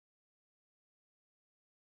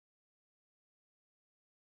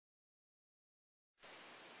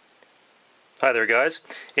Hi there guys.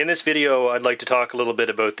 In this video I'd like to talk a little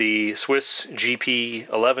bit about the Swiss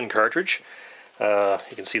GP11 cartridge. You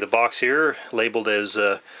can see the box here labeled as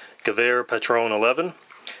Gewehr Patron 11,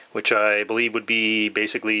 which I believe would be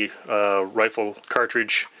basically rifle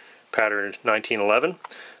cartridge pattern 1911.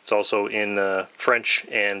 It's also in French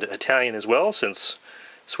and Italian as well, since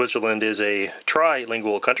Switzerland is a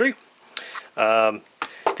trilingual country. The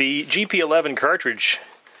GP11 cartridge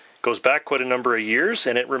goes back quite a number of years,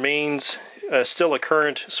 and it remains still a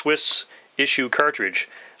current Swiss issue cartridge.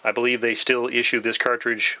 I believe they still issue this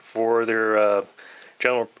cartridge for their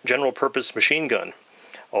general purpose machine gun,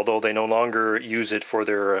 although they no longer use it for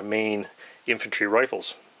their main infantry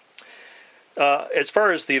rifles. As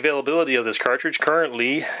far as the availability of this cartridge,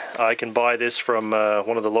 currently I can buy this from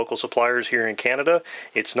one of the local suppliers here in Canada.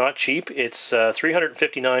 It's not cheap. It's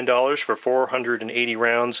 $359 for 480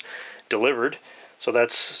 rounds delivered. So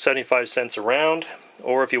that's 75 cents a round,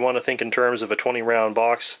 or if you want to think in terms of a 20 round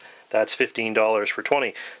box, that's $15 for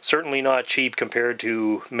 20. Certainly not cheap compared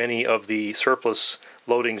to many of the surplus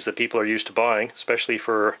loadings that people are used to buying, especially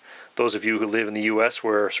for those of you who live in the US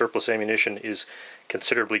where surplus ammunition is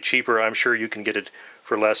considerably cheaper. I'm sure you can get it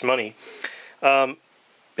for less money.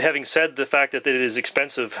 Having said the fact that it is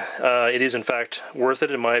expensive, it is in fact worth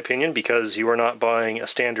it in my opinion, because you are not buying a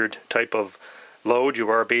standard type of load. You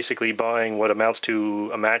are basically buying what amounts to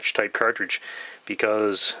a match type cartridge,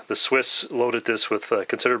 because the Swiss loaded this with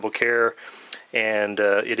considerable care, and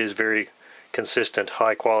it is very consistent,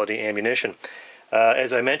 high quality ammunition.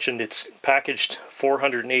 As I mentioned, it's packaged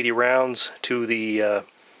 480 rounds to the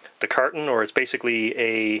carton, or it's basically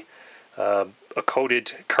a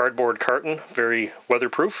coated cardboard carton, very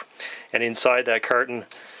weatherproof, and inside that carton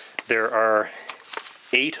there are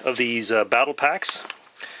 8 of these battle packs,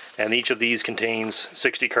 and each of these contains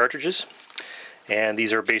 60 cartridges, and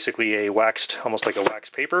these are basically a waxed, almost like a wax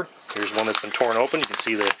paper. Here's one that's been torn open. You can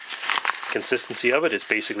see the consistency of it. It's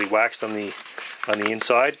basically waxed on the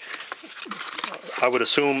inside. I would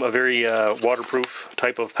assume a very waterproof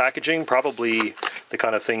type of packaging, probably the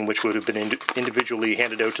kind of thing which would have been individually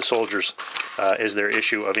handed out to soldiers as their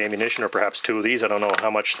issue of ammunition, or perhaps 2 of these. I don't know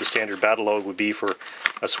how much the standard battle load would be for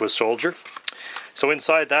a Swiss soldier. So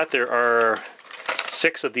inside that there are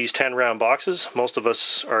 6 of these 10 round boxes. Most of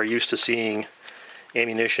us are used to seeing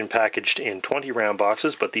ammunition packaged in 20 round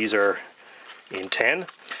boxes, but these are in 10.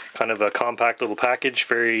 Kind of a compact little package,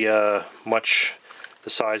 very much the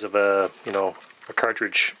size of a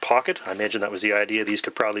cartridge pocket. I imagine that was the idea. These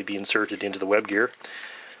could probably be inserted into the web gear.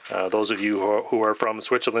 Those of you who are from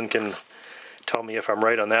Switzerland can tell me if I'm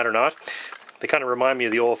right on that or not. They kind of remind me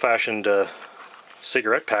of the old-fashioned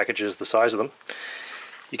cigarette packages, the size of them.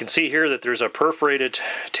 You can see here that there's a perforated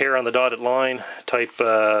tear on the dotted line type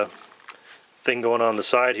thing going on the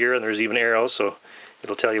side here, and there's even arrows, so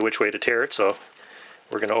it'll tell you which way to tear it. So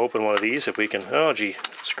we're going to open one of these if we can. Oh gee,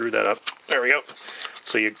 screwed that up. There we go.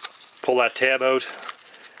 So you pull that tab out,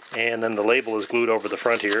 and then the label is glued over the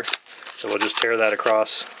front here. So we'll just tear that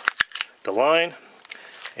across the line,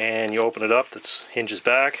 and you open it up. That hinges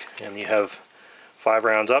back, and you have 5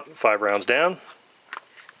 rounds up, 5 rounds down.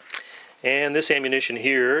 And this ammunition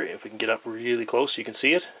here, if we can get up really close, you can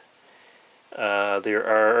see it. There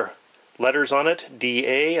are letters on it,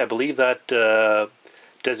 DA. I believe that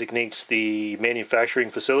designates the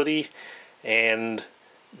manufacturing facility, and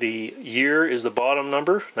the year is the bottom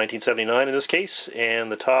number, 1979 in this case,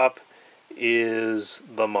 and the top is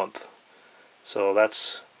the month. So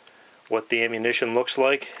that's what the ammunition looks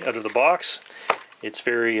like out of the box. It's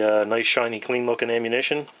very nice, shiny, clean looking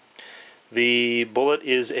ammunition. The bullet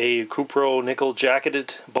is a cupro nickel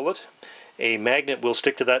jacketed bullet. A magnet will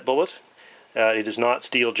stick to that bullet. It is not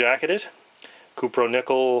steel jacketed. Cupro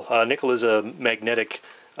nickel, nickel is a magnetic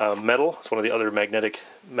metal. It's one of the other magnetic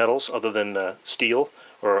metals other than steel,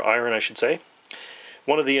 or iron I should say.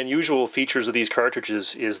 One of the unusual features of these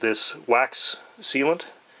cartridges is this wax sealant.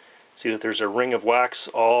 See that there's a ring of wax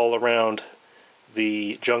all around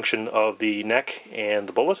the junction of the neck and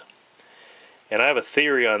the bullet. And I have a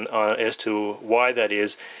theory on as to why that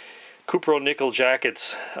is. Cupro nickel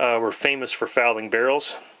jackets were famous for fouling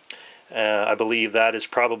barrels. I believe that is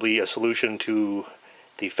probably a solution to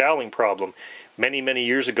the fouling problem. Many, many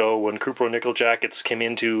years ago, when cupro nickel jackets came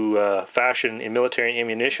into fashion in military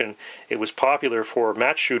ammunition, it was popular for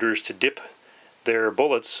match shooters to dip their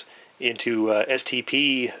bullets into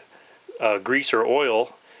STP grease or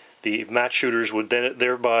oil. The match shooters would then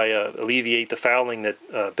thereby alleviate the fouling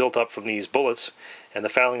that built up from these bullets, and the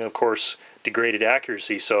fouling of course degraded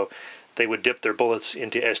accuracy, so they would dip their bullets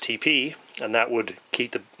into STP, and that would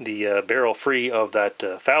keep the barrel free of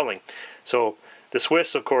that fouling. So the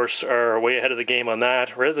Swiss, of course, are way ahead of the game on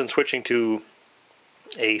that. Rather than switching to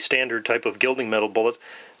a standard type of gilding metal bullet,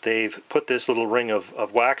 they've put this little ring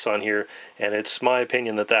of wax on here, and it's my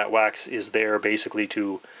opinion that that wax is there basically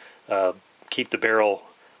to keep the barrel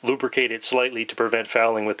lubricated slightly to prevent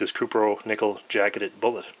fouling with this cupro nickel jacketed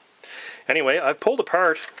bullet. Anyway, I've pulled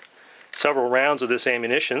apart several rounds of this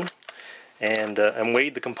ammunition and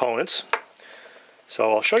weighed the components.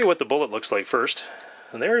 So I'll show you what the bullet looks like first.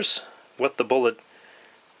 And there's what the bullet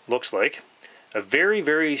looks like. A very,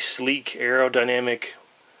 very sleek aerodynamic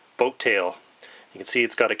boat tail. You can see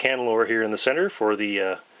it's got a cantilever here in the center for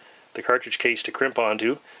the cartridge case to crimp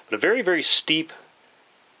onto, but a very, very steep,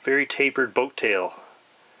 very tapered boat tail,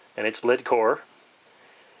 and it's lead core,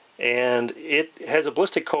 and it has a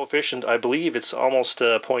ballistic coefficient, I believe it's almost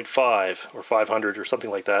 0.5 or 500 or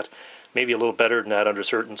something like that, maybe a little better than that under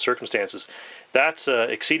certain circumstances. That's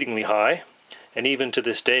exceedingly high, and even to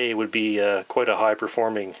this day would be quite a high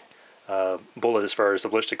performing bullet as far as the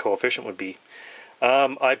ballistic coefficient would be.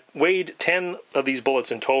 I weighed 10 of these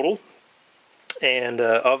bullets in total, and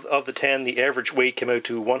of the 10, the average weight came out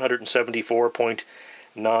to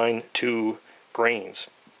 174.92 grains.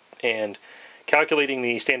 And calculating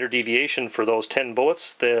the standard deviation for those 10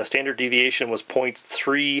 bullets, the standard deviation was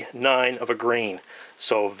 0.39 of a grain.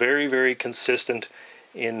 So very, very consistent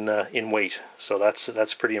in weight. So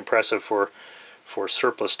that's pretty impressive for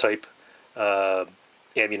surplus type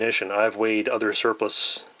ammunition. I've weighed other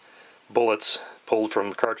surplus bullets pulled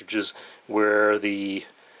from cartridges where there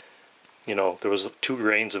was 2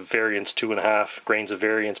 grains of variance, 2.5 grains of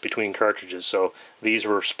variance between cartridges. So these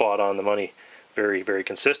were spot on the money, very, very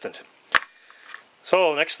consistent.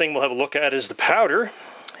 So next thing we'll have a look at is the powder,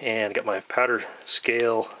 and I got my powder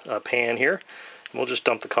scale pan here. We'll just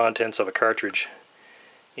dump the contents of a cartridge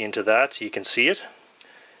into that so you can see it.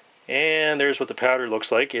 And there's what the powder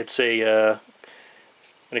looks like. It's an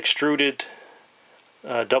extruded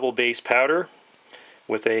double base powder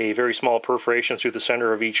with a very small perforation through the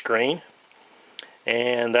center of each grain,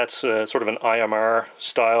 and that's sort of an IMR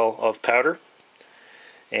style of powder.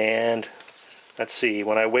 And let's see,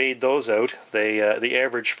 when I weighed those out, the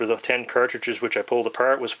average for the 10 cartridges which I pulled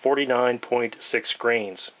apart was 49.6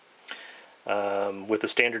 grains, with a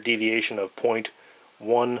standard deviation of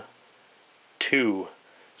 0.12.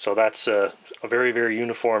 So that's a very, very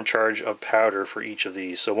uniform charge of powder for each of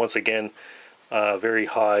these. So once again, very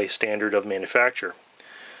high standard of manufacture.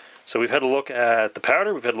 So we've had a look at the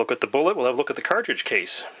powder, we've had a look at the bullet, we'll have a look at the cartridge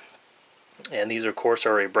case. And these, of course,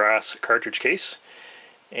 are a brass cartridge case.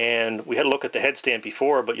 And we had a look at the headstand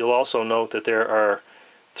before, but you'll also note that there are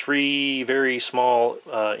 3 very small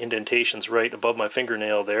indentations right above my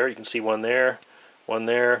fingernail there. You can see one there,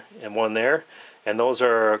 and one there. And those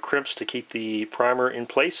are crimps to keep the primer in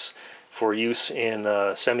place for use in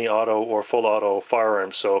semi-auto or full auto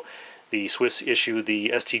firearms. So the Swiss issued the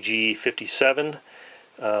STG-57,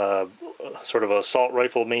 sort of assault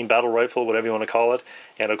rifle, main battle rifle, whatever you want to call it,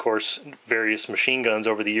 and of course various machine guns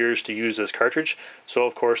over the years to use as cartridge. So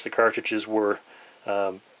of course the cartridges were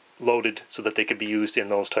loaded so that they could be used in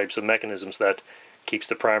those types of mechanisms that keeps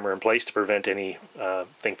the primer in place to prevent any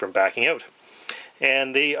thing from backing out.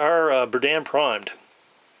 And they are Berdan primed.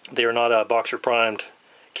 They are not a boxer primed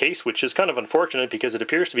case, which is kind of unfortunate because it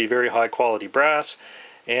appears to be very high quality brass,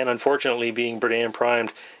 and unfortunately, being Berdan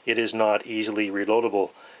primed, it is not easily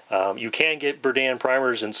reloadable. You can get Berdan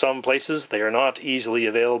primers in some places. They are not easily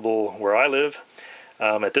available where I live.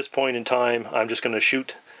 At this point in time, I'm just going to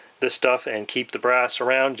shoot this stuff and keep the brass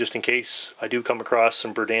around just in case I do come across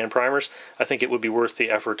some Berdan primers. I think it would be worth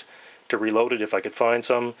the effort to reload it if I could find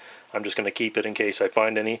some. I'm just going to keep it in case I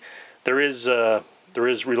find any. There is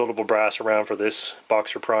reloadable brass around for this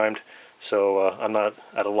boxer primed, so I'm not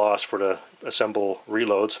at a loss for to assemble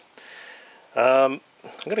reloads. I'm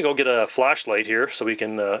going to go get a flashlight here so we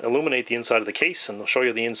can illuminate the inside of the case, and I'll show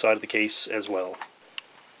you the inside of the case as well.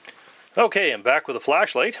 Okay, I'm back with a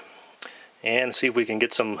flashlight, and see if we can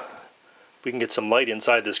get some light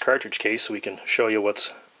inside this cartridge case so we can show you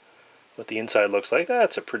what the inside looks like.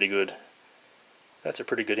 That's a pretty good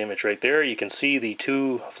image right there. You can see the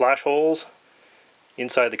 2 flash holes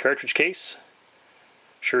inside the cartridge case.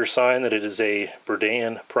 Sure sign that it is a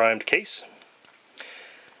Berdan primed case.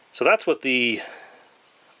 So that's what the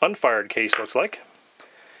unfired case looks like.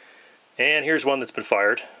 And here's one that's been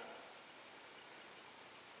fired.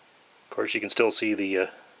 Of course, you can still see the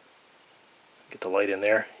get the light in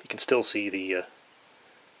there. You can still see the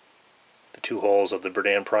 2 holes of the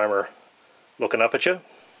Berdan primer looking up at you.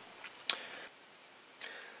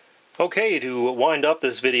 Okay, to wind up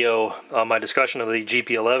this video on my discussion of the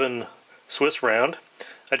GP11 Swiss round,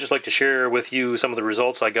 I'd just like to share with you some of the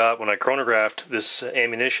results I got when I chronographed this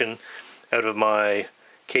ammunition out of my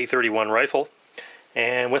K31 rifle.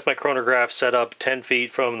 and with my chronograph set up 10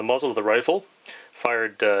 feet from the muzzle of the rifle,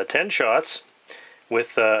 fired 10 shots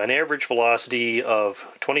with an average velocity of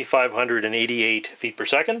 2,588 feet per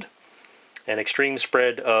second, an extreme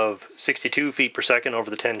spread of 62 feet per second over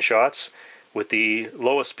the 10 shots, with the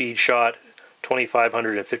lowest speed shot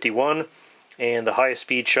 2,551 and the highest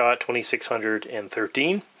speed shot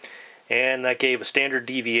 2,613, and that gave a standard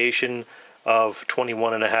deviation of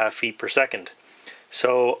 21.5 feet per second.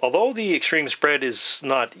 So although the extreme spread is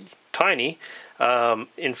not tiny,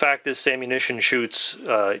 in fact this ammunition shoots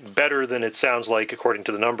better than it sounds like according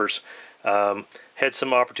to the numbers. Had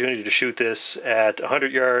some opportunity to shoot this at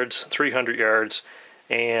 100 yards, 300 yards,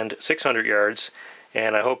 and 600 yards,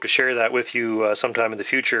 and I hope to share that with you sometime in the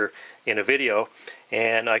future in a video.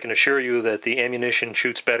 And I can assure you that the ammunition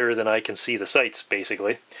shoots better than I can see the sights,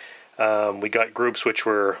 basically. We got groups which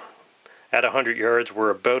were at 100 yards were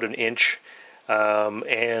about an inch,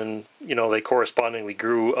 and you know, they correspondingly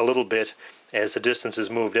grew a little bit as the distances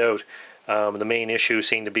moved out. The main issue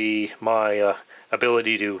seemed to be my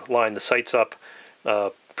ability to line the sights up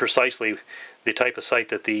precisely. The type of sight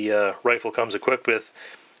that the rifle comes equipped with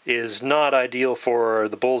is not ideal for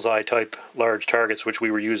the bullseye type large targets which we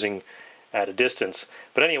were using at a distance.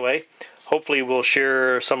 But anyway, hopefully we'll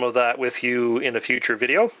share some of that with you in a future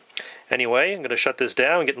video. Anyway, I'm going to shut this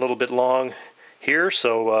down, getting a little bit long here,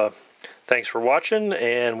 so thanks for watching,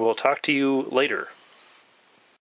 and we'll talk to you later.